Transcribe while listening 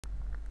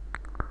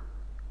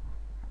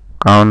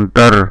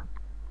counter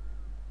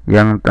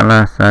yang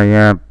telah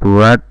saya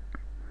buat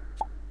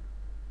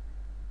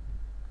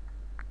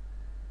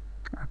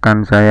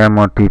akan saya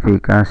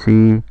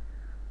modifikasi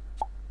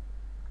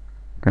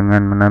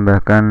dengan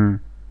menambahkan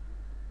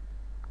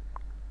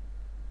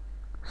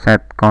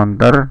set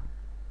counter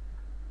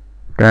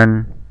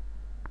dan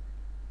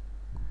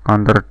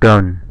counter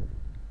down.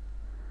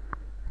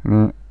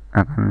 Ini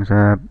akan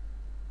saya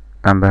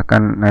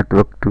tambahkan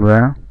network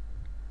 2.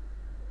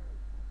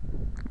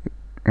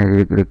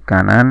 Jadi klik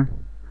kanan,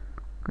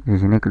 di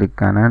sini klik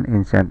kanan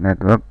insert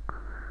network,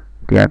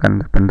 dia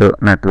akan terbentuk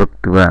network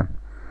 2.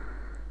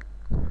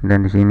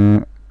 Dan di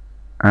sini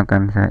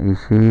akan saya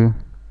isi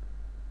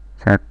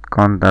set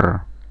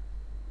counter.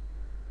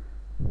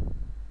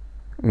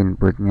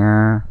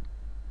 Inputnya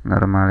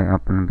normally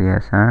open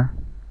biasa,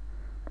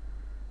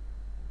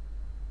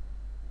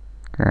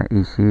 saya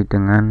isi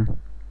dengan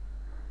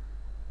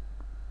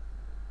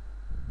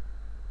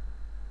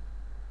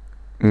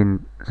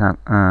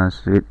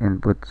switch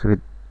input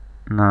switch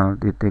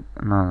 0.0.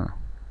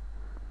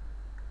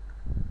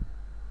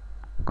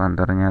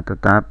 Counternya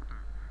tetap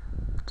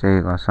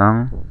C0.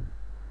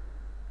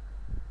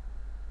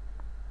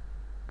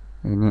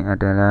 Ini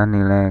adalah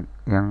nilai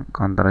yang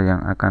counter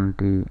yang akan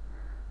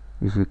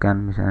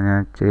diisikan,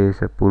 misalnya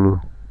C10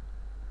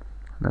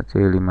 atau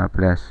C15.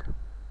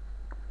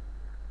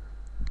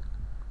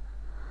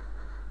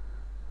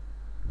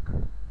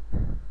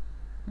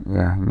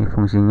 Ya, ini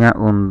fungsinya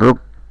untuk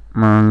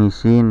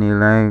mengisi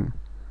nilai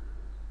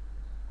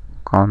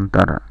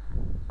counter.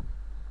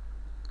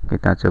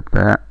 Kita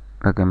coba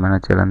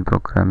bagaimana jalan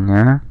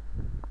programnya.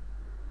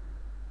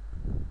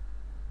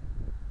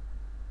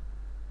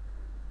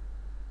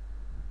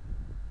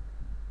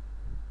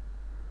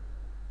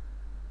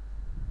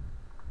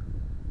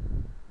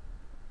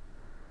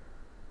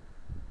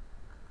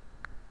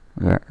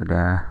 Ya,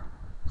 sudah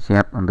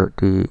siap untuk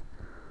di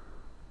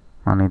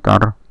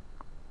monitor.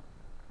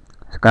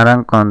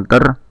 Sekarang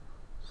counter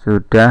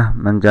sudah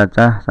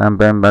mencacah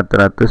sampai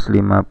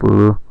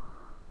 450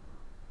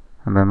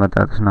 sampai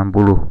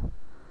 460.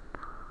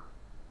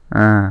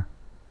 Nah,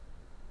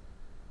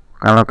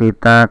 kalau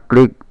kita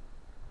klik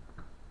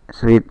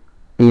switch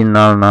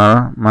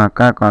I00,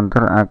 maka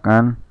counter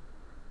akan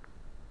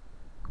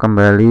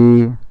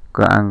kembali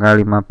ke angka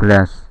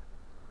 15.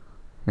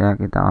 Ya,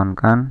 kita on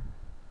kan,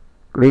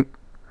 klik.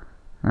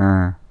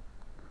 Nah,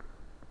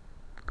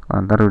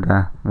 counter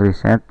udah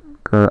reset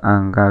ke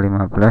angka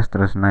 15,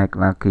 terus naik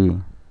lagi.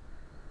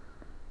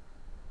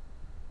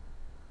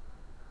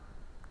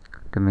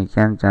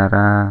 Demikian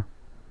cara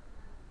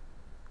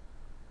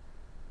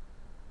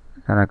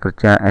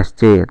kerja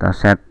SC atau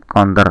set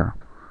counter,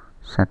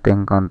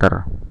 setting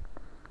counter.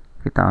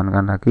 Kita on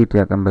kan lagi,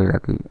 dia kembali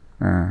lagi.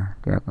 Nah,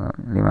 dia ke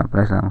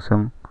 15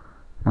 langsung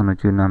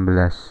menuju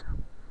 16.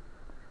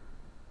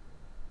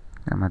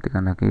 Kita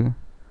matikan lagi.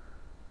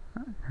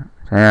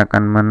 Saya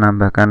akan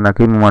menambahkan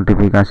lagi,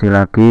 memodifikasi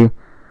lagi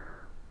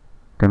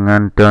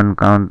dengan down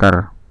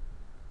counter.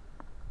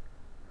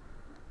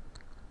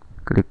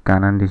 Klik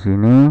kanan di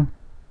sini,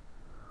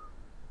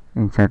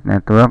 insert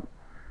network,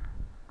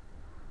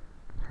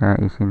 saya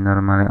isi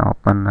normally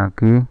open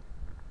lagi,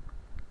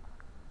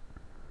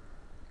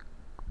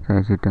 saya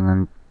isi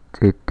dengan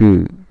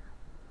CD.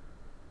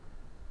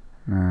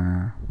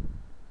 Nah,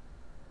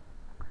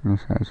 ini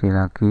saya isi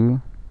lagi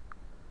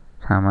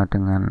sama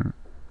dengan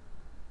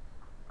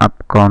up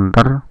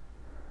counter,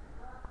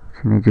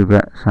 sini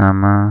juga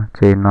sama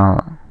C0.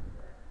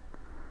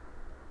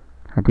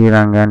 Jadi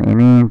rangkaian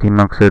ini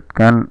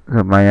dimaksudkan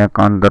supaya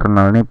counter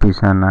 0 ini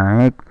bisa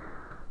naik,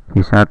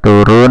 bisa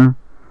turun,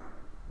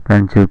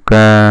 dan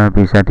juga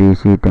bisa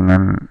diisi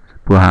dengan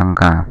sebuah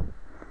angka.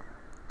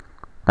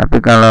 Tapi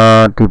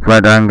kalau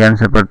dibuat rangkaian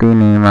seperti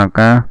ini,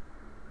 maka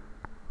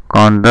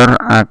counter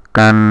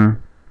akan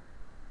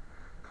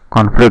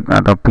konflik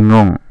atau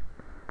bingung.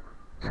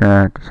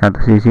 Di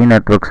satu sisi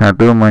network 1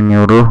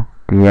 menyuruh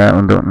dia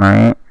untuk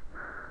naik,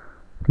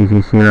 di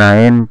sisi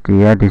lain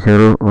dia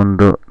disuruh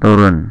untuk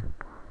turun.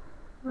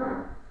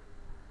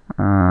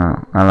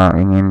 Kalau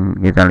ingin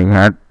kita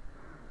lihat,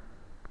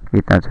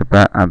 kita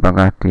coba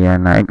apakah dia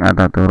naik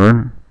atau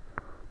turun.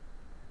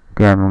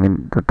 Dia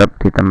mungkin tetap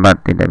di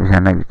tempat, tidak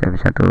bisa naik,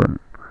 tidak bisa turun.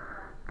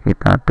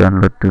 Kita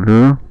download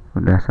dulu,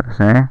 sudah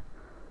selesai,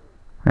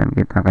 dan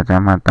kita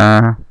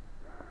kacamata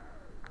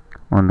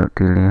untuk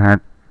dilihat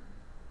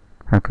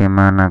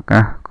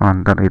bagaimanakah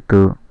counter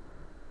itu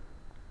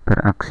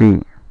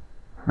beraksi.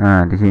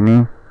 Nah, di sini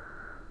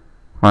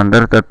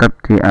counter tetap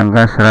di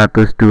angka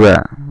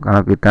 102.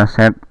 Kalau kita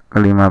set ke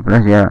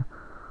 15, ya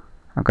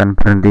akan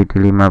berhenti di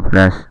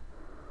 15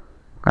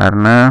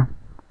 karena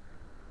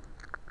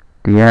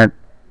dia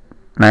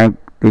naik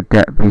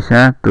tidak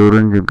bisa,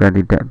 turun juga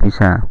tidak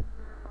bisa.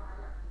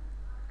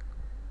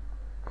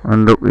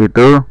 Untuk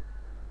itu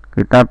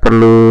kita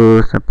perlu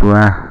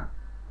sebuah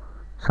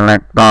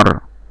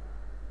selektor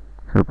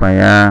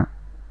supaya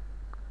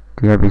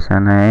dia bisa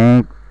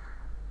naik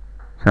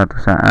suatu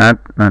saat,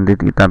 nanti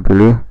kita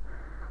pilih,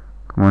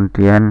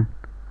 kemudian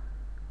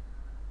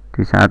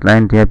di saat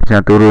lain dia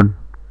bisa turun.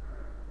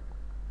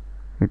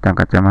 Kita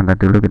kacamata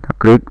dulu, kita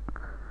klik,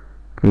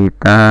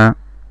 kita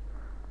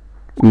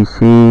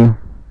isi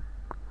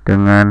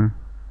dengan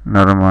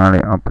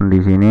normally open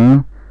di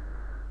sini,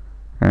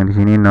 yang di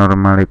sini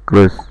normally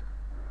close.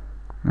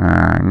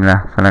 Nah,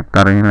 inilah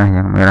selektor, inilah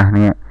yang merah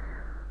nih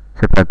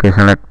sebagai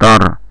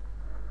selektor.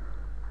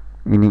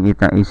 Ini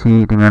kita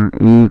isi dengan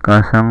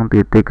I0.1,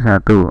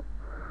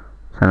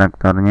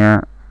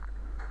 selektornya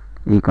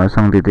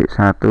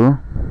I0.1.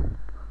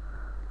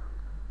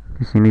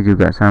 Di sini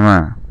juga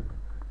sama,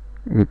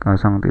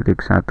 I0.1.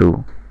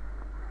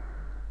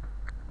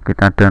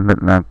 Kita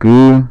download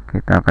lagi,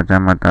 kita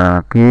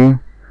kacamata lagi,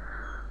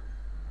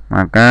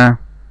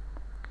 maka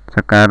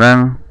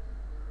sekarang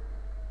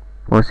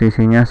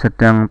posisinya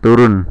sedang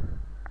turun,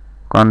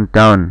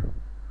 countdown.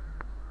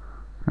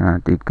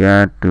 Nah,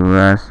 3,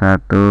 2,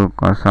 1,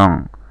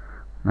 0.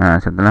 Nah,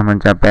 setelah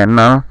mencapai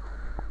 0,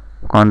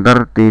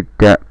 counter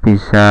tidak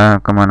bisa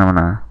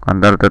kemana-mana,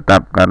 counter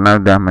tetap karena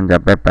sudah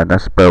mencapai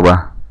batas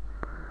bawah.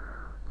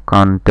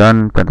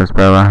 Countdown batas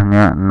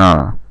bawahnya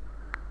 0.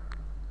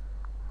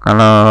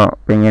 Kalau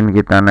pengen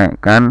kita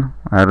naikkan,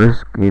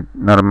 harus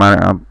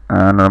normal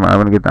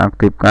kita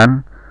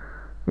aktifkan,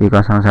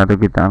 I01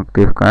 kita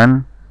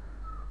aktifkan,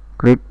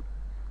 klik,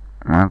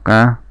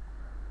 maka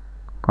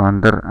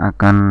counter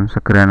akan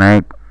segera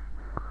naik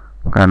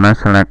karena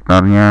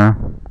selektornya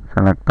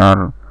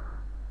selektor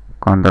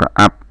counter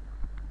up,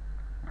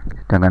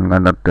 sedangkan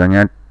counter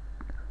downnya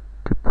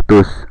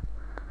diputus.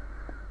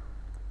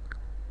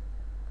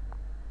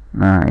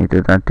 Nah,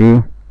 itu tadi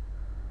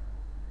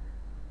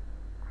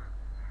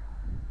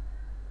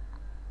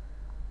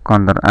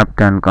counter up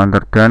dan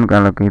counter down.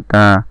 Kalau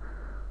kita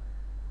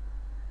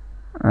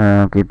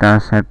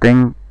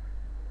setting,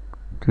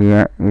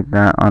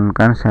 kita on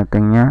kan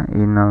settingnya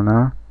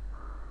I00,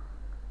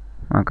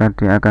 maka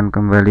dia akan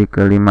kembali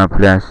ke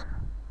 15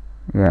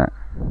 ya.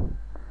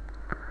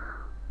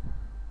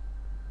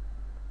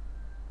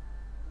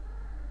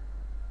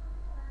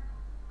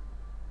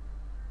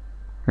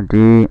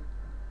 Jadi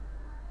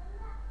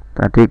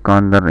tadi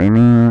counter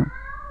ini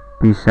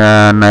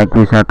bisa naik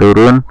bisa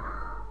turun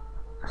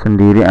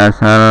sendiri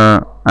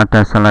asal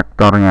ada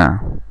selektornya.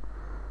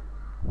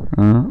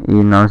 Ini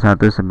I01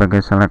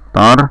 sebagai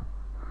selektor.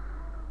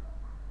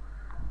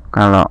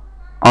 Kalau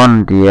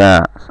on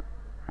dia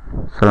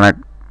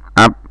select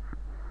up,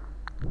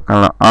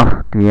 kalau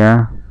off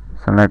dia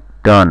select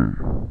down.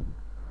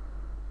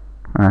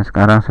 Nah,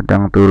 sekarang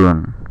sedang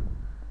turun.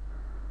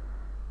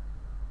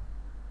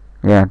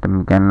 Ya,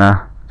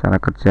 demikianlah cara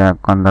kerja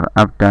counter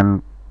up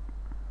dan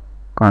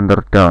counter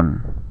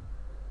down.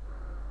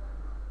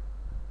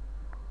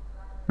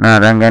 Nah,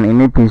 rangkaian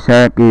ini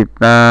bisa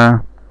kita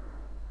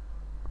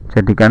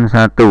jadikan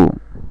satu,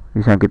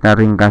 bisa kita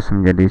ringkas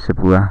menjadi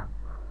sebuah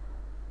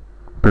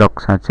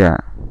blok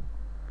saja.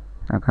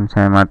 Akan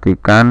saya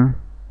matikan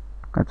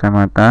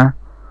kacamata,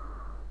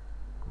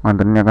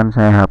 kontennya akan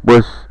saya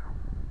hapus.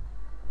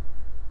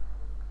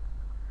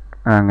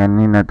 Rangkaian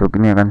ini, network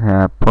ini akan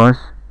saya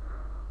hapus,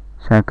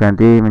 saya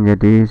ganti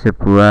menjadi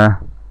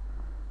sebuah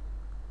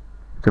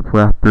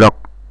blok.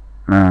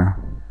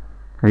 Nah,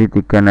 jadi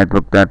 3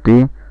 network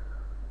tadi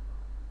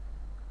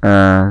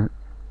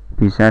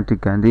bisa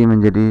diganti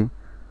menjadi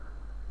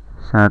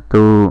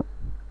satu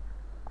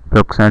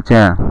blok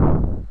saja.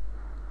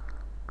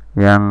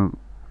 Yang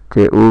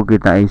CU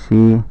kita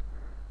isi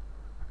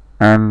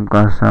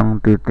M0.5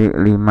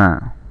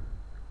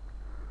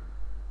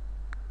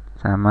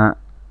 sama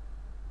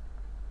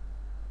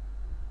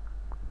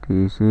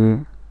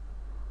diisi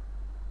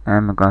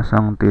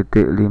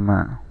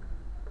M0.5.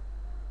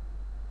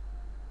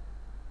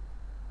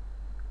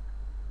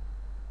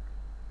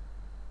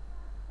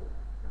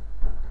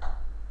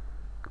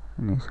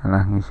 Ini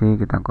salah ngisi,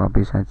 kita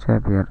copy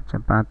saja biar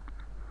cepat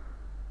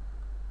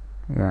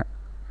ya.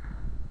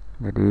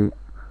 Jadi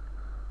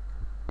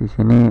di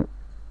sini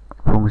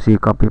fungsi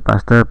copy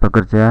paste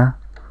bekerja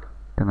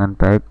dengan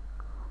baik.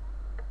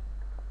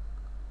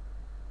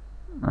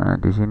 Nah,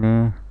 di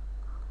sini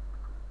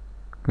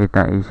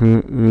kita isi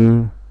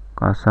I0.1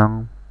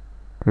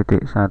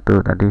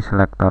 tadi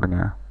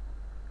selektornya.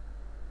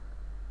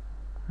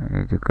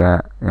 Ini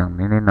juga yang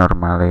ini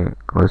normally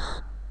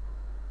close.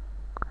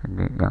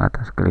 Ini yang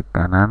atas klik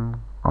kanan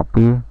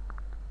copy,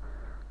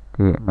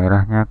 di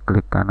merahnya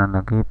klik kanan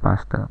lagi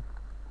paste.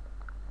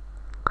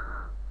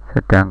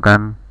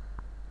 Sedangkan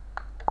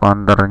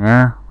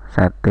counternya,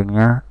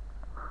 settingnya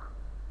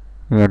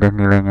ini ada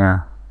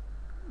nilainya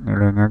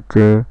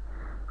C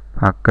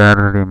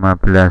pagar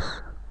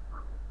 15.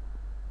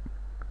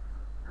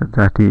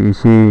 Setelah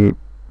diisi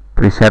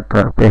preset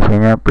PV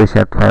nya,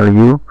 preset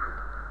value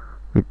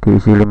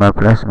diisi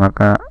 15,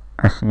 maka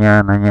S nya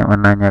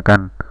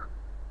menanyakan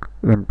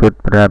input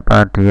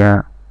berapa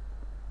dia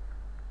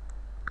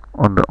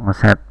untuk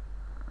ngeset.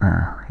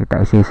 Nah,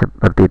 kita isi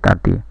seperti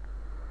tadi.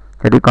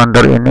 Jadi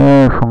counter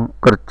ini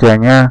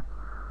kerjanya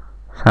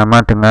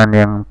sama dengan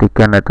yang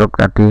 3 network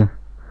tadi.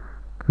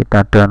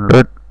 Kita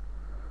download,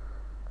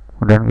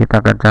 kemudian kita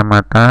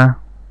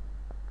kacamata.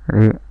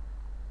 Jadi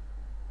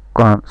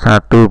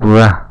satu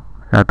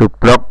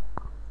blok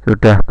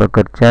sudah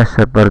bekerja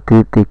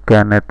seperti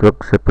 3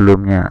 network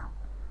sebelumnya.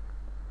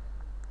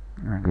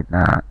 Nah,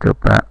 kita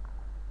coba.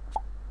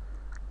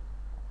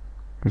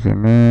 Di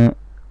sini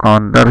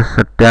counter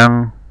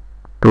sedang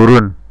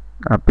turun,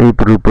 tapi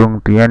berhubung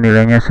dia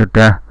nilainya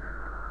sudah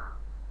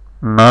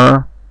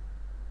 0,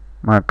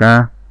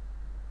 maka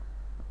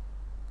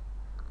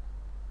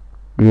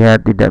dia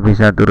tidak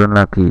bisa turun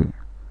lagi.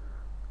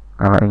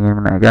 Kalau ingin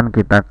menaikkan,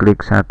 kita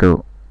klik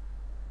 1.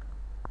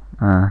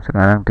 Nah,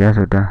 sekarang dia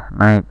sudah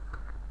naik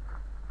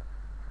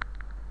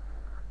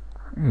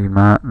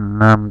 5,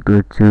 6,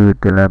 7,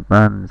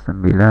 8,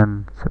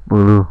 9,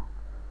 10,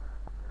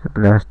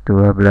 11,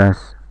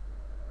 12,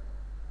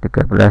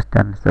 13,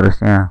 dan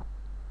seterusnya.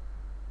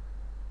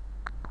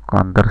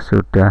 Counter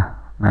sudah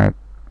naik.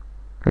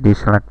 Jadi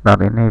selektor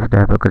ini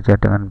sudah bekerja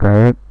dengan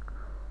baik.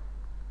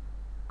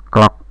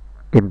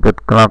 Input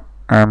clock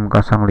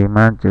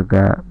M05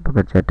 juga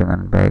bekerja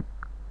dengan baik.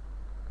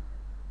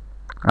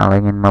 Kalau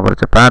ingin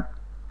mempercepat,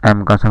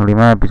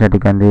 M05 bisa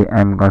diganti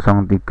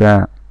M03.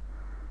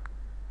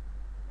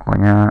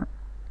 Pokoknya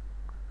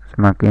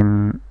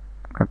semakin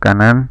ke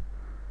kanan,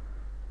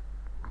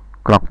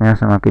 clocknya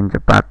semakin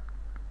cepat,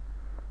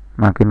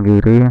 makin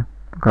kiri,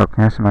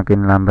 clocknya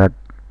semakin lambat.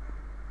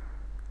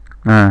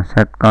 Nah,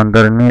 set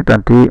counter ini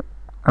tadi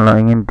kalau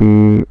ingin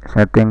di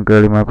setting ke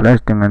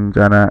 15 dengan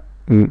cara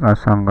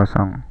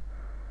I00.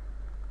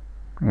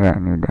 Ya,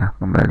 ini udah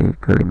kembali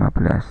ke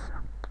 15.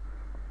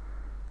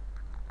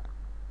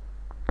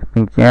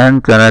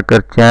 Demikian cara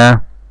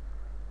kerja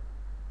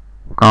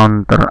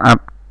counter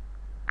up,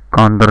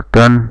 counter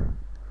down,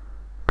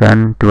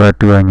 dan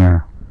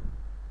dua-duanya.